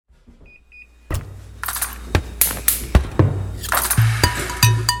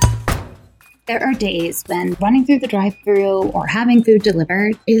There are days when running through the drive-thru or having food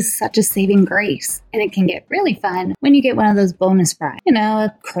delivered is such a saving grace. And it can get really fun when you get one of those bonus fries.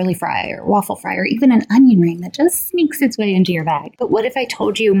 A curly fry or waffle fry or even an onion ring that just sneaks its way into your bag. But what if I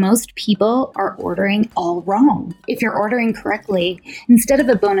told you most people are ordering all wrong? If you're ordering correctly, instead of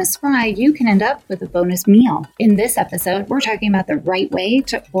a bonus fry, you can end up with a bonus meal. In this episode, we're talking about the right way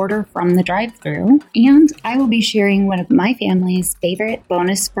to order from the drive-thru, and I will be sharing one of my family's favorite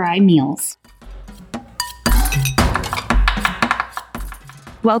bonus fry meals.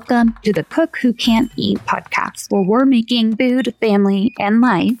 Welcome to the Cook Who Can't Eat podcast, where we're making food, family, and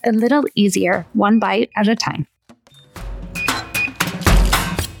life a little easier, one bite at a time.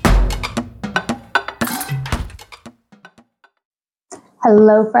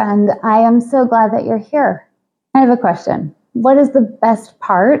 Hello, friend. I am so glad that you're here. I have a question. What is the best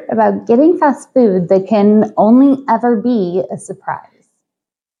part about getting fast food that can only ever be a surprise?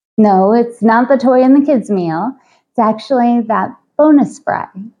 No, it's not the toy in the kids' meal. It's actually that bonus fry.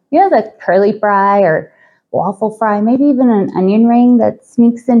 The curly fry or waffle fry, maybe even an onion ring that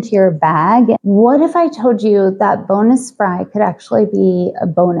sneaks into your bag. What if I told you that bonus fry could actually be a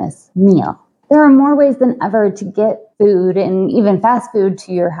bonus meal? There are more ways than ever to get food and even fast food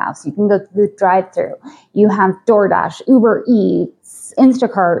to your house. You can go to the drive-thru. You have DoorDash, Uber Eats,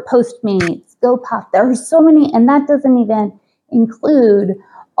 Instacart, Postmates, GoPuff. There are so many, and that doesn't even include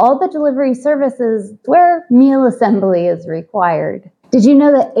all the delivery services where meal assembly is required. Did you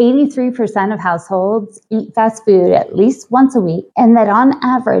know that 83% of households eat fast food at least once a week, and that on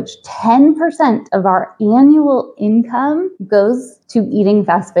average, 10% of our annual income goes to eating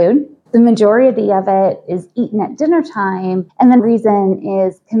fast food? The majority of it is eaten at dinner time, and the reason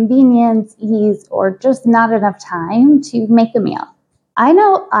is convenience, ease, or just not enough time to make a meal. I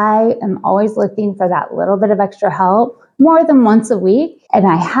know I am always looking for that little bit of extra help more than once a week, and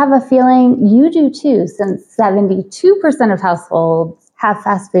I have a feeling you do too, since 72% of households have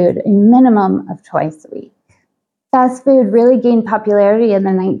fast food a minimum of twice a week. Fast food really gained popularity in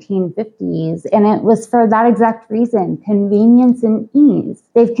the 1950s, and it was for that exact reason, convenience and ease.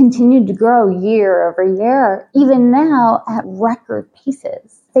 They've continued to grow year over year, even now at record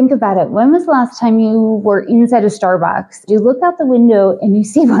paces. Think about it. When was the last time you were inside a Starbucks? You look out the window and you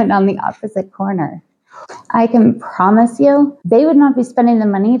see one on the opposite corner. I can promise you, they would not be spending the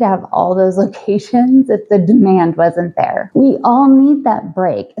money to have all those locations if the demand wasn't there. We all need that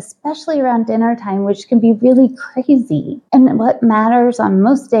break, especially around dinner time, which can be really crazy. And what matters on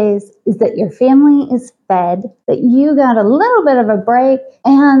most days is that your family is fed, that you got a little bit of a break,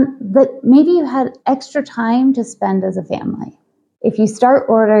 and that maybe you had extra time to spend as a family. If you start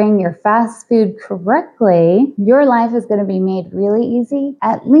ordering your fast food correctly, your life is going to be made really easy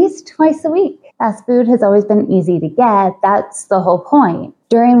at least twice a week. Fast food has always been easy to get. That's the whole point.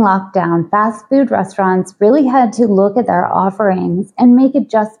 During lockdown, fast food restaurants really had to look at their offerings and make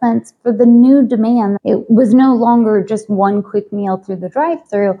adjustments for the new demand. It was no longer just one quick meal through the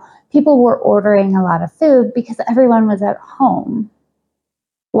drive-thru. People were ordering a lot of food because everyone was at home.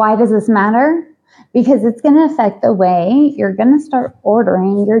 Why does this matter? Because it's going to affect the way you're going to start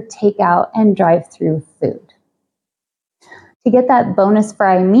ordering your takeout and drive-thru food. To get that bonus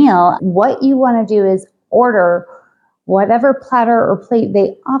fry meal, what you want to do is order whatever platter or plate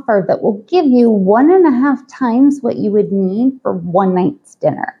they offer that will give you 1.5 times what you would need for one night's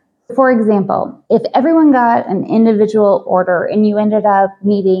dinner. For example, if everyone got an individual order and you ended up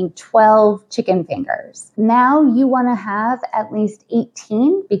needing 12 chicken fingers, now you want to have at least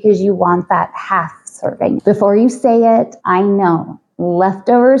 18 because you want that half serving. Before you say it, I know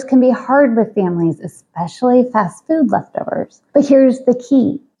leftovers can be hard with families, especially fast food leftovers. But here's the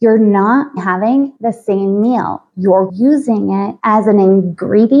key. You're not having the same meal. You're using it as an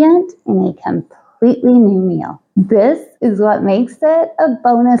ingredient in a completely new meal. This is what makes it a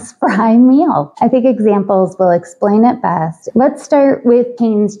bonus fry meal. I think examples will explain it best. Let's start with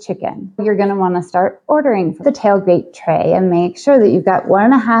Cane's chicken. You're going to want to start ordering the tailgate tray and make sure that you've got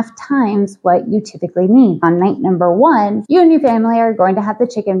 1.5 times what you typically need. On night number 1, you and your family are going to have the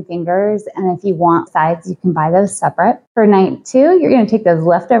chicken fingers, and if you want sides, you can buy those separate. For night 2, you're going to take those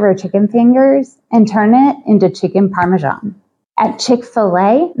leftover chicken fingers and turn it into chicken parmesan. At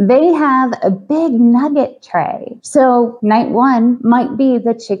Chick-fil-A, they have a big nugget tray. So night 1 might be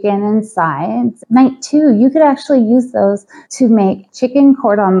the chicken and sides. Night 2, you could actually use those to make chicken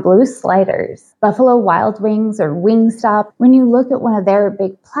cordon bleu sliders. Buffalo Wild Wings or Wingstop, when you look at one of their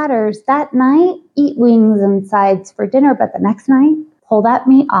big platters, that night, eat wings and sides for dinner, but the next night, pull that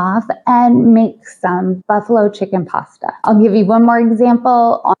meat off and make some buffalo chicken pasta. I'll give you one more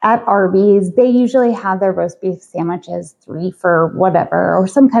example. At Arby's, they usually have their roast beef sandwiches 3 for whatever, or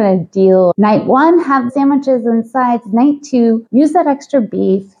some kind of deal. Night 1, have sandwiches and sides. Night 2, use that extra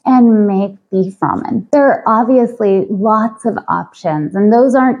beef and make beef ramen. There are obviously lots of options, and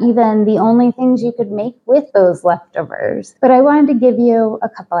those aren't even the only things you could make with those leftovers. But I wanted to give you a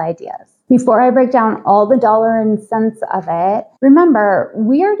couple ideas. Before I break down all the dollar and cents of it, remember,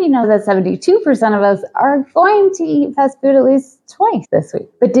 we already know that 72% of us are going to eat fast food at least twice this week.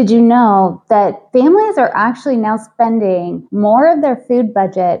 But did you know that families are actually now spending more of their food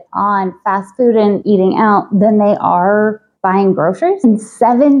budget on fast food and eating out than they are buying groceries? And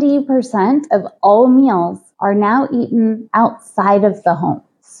 70% of all meals are now eaten outside of the home.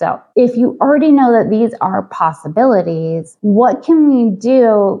 So if you already know that these are possibilities, what can we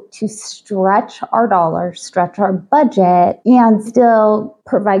do to stretch our dollars, stretch our budget, and still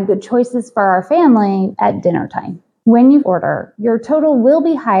provide good choices for our family at dinner time? When you order, your total will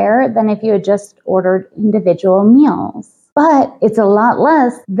be higher than if you had just ordered individual meals. But it's a lot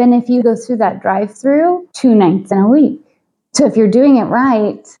less than if you go through that drive-thru 2 nights in a week. So if you're doing it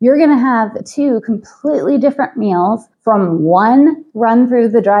right, you're going to have 2 completely different meals from one run through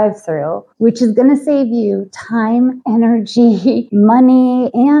the drive-thru, which is going to save you time, energy,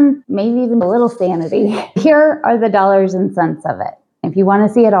 money, and maybe even a little sanity. Here are the dollars and cents of it. If you want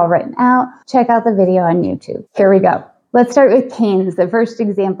to see it all written out, check out the video on YouTube. Here we go. Let's start with Cane's, the first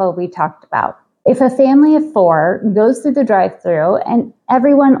example we talked about. If a family of 4 goes through the drive-thru and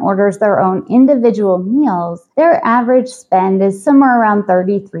everyone orders their own individual meals, their average spend is somewhere around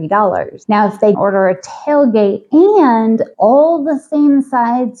 $33. Now, if they order a tailgate and all the same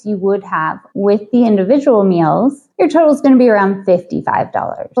sides you would have with the individual meals, your total is going to be around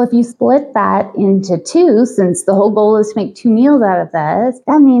 $55. Well, if you split that into 2, since the whole goal is to make 2 meals out of this,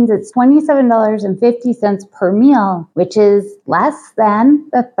 that means it's $27.50 per meal, which is less than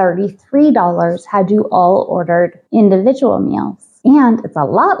the $33 had you all ordered individual meals. And it's a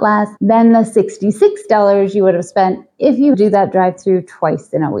lot less than the $66 you would have spent if you do that drive-thru twice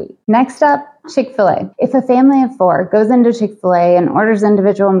in a week. Next up, Chick-fil-A. If a family of 4 goes into Chick-fil-A and orders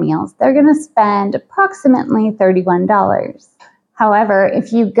individual meals, they're going to spend approximately $31. However,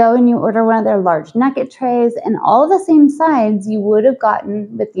 if you go and you order one of their large nugget trays and all the same sides you would have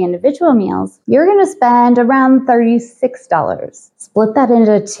gotten with the individual meals, you're going to spend around $36. Split that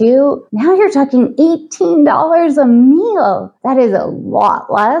into 2. Now you're talking $18 a meal. That is a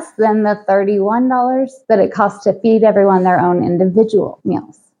lot less than the $31 that it costs to feed everyone their own individual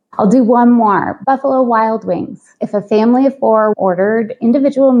meals. I'll do one more. Buffalo Wild Wings. If a family of 4 ordered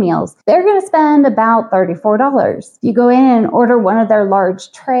individual meals, they're going to spend about $34. You go in and order one of their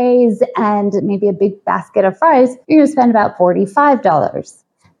large trays and maybe a big basket of fries, you're going to spend about $45.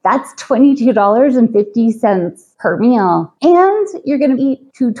 That's $22.50 per meal. And you're going to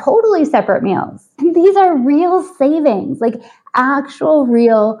eat 2 totally separate meals. And these are real savings, like actual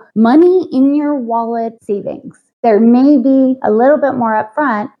real money in your wallet savings. There may be a little bit more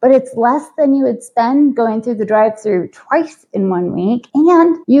upfront, but it's less than you would spend going through the drive-thru twice in 1 week,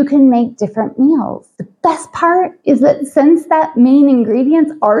 and you can make different meals. The best part is that since that main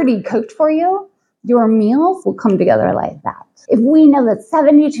ingredient's already cooked for you, your meals will come together like that. If we know that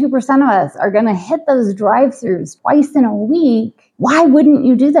 72% of us are going to hit those drive-thrus twice in a week, why wouldn't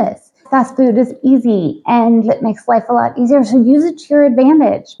you do this? Fast food is easy and it makes life a lot easier, so use it to your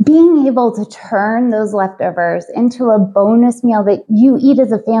advantage. Being able to turn those leftovers into a bonus meal that you eat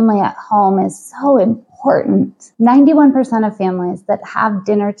as a family at home is so important. 91% of families that have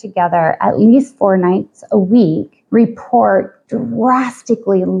dinner together at least 4 nights a week report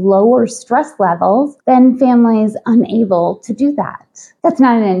drastically lower stress levels than families unable to do that. That's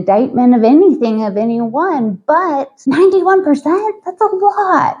not an indictment of anything of anyone, but 91%, that's a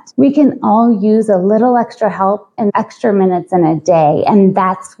lot. We can all use a little extra help and extra minutes in a day, and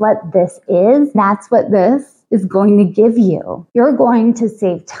that's what this is. That's what this is going to give you. You're going to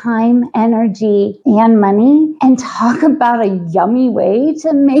save time, energy, and money, and talk about a yummy way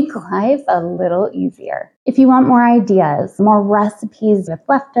to make life a little easier. If you want more ideas, more recipes with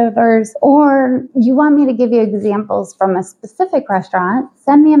leftovers, or you want me to give you examples from a specific restaurant,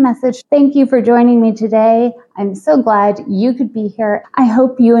 send me a message. Thank you for joining me today. I'm so glad you could be here. I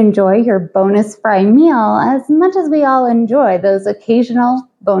hope you enjoy your bonus fry meal as much as we all enjoy those occasional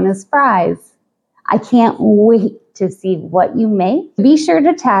bonus fries. I can't wait to see what you make. Be sure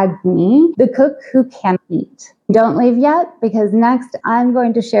to tag me, the cook who can eat. Don't leave yet, because next I'm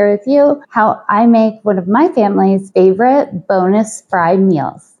going to share with you how I make one of my family's favorite bonus fry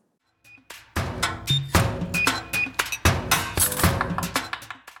meals.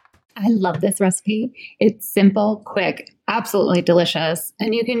 I love this recipe. It's simple, quick, absolutely delicious,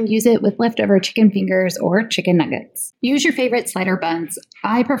 and you can use it with leftover chicken fingers or chicken nuggets. Use your favorite slider buns.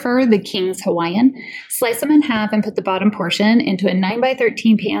 I prefer the King's Hawaiian. Slice them in half and put the bottom portion into a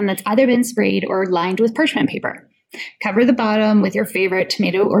 9x13 pan that's either been sprayed or lined with parchment paper. Cover the bottom with your favorite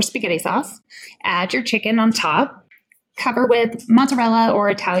tomato or spaghetti sauce. Add your chicken on top. Cover with mozzarella or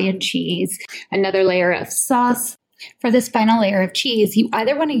Italian cheese. Another layer of sauce. For this final layer of cheese, you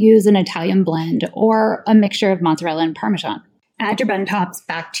either want to use an Italian blend or a mixture of mozzarella and Parmesan. Add your bun tops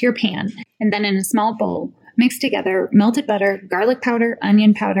back to your pan, and then in a small bowl, mix together melted butter, garlic powder,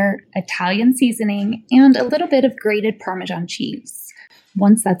 onion powder, Italian seasoning, and a little bit of grated Parmesan cheese.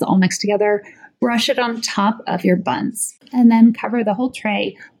 Once that's all mixed together, brush it on top of your buns, and then cover the whole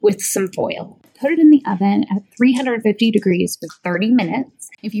tray with some foil. Put it in the oven at 350 degrees for 30 minutes.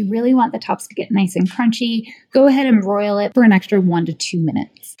 If you really want the tops to get nice and crunchy, go ahead and broil it for an extra 1 to 2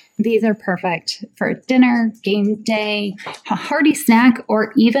 minutes. These are perfect for dinner, game day, a hearty snack,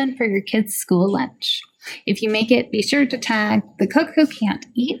 or even for your kids' school lunch. If you make it, be sure to tag the cook who can't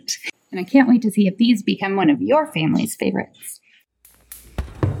eat. And I can't wait to see if these become one of your family's favorites.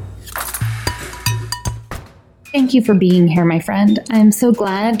 Thank you for being here, my friend. I'm so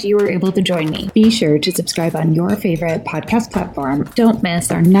glad you were able to join me. Be sure to subscribe on your favorite podcast platform. Don't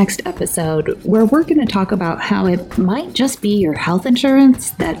miss our next episode where we're going to talk about how it might just be your health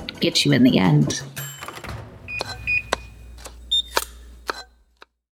insurance that gets you in the end.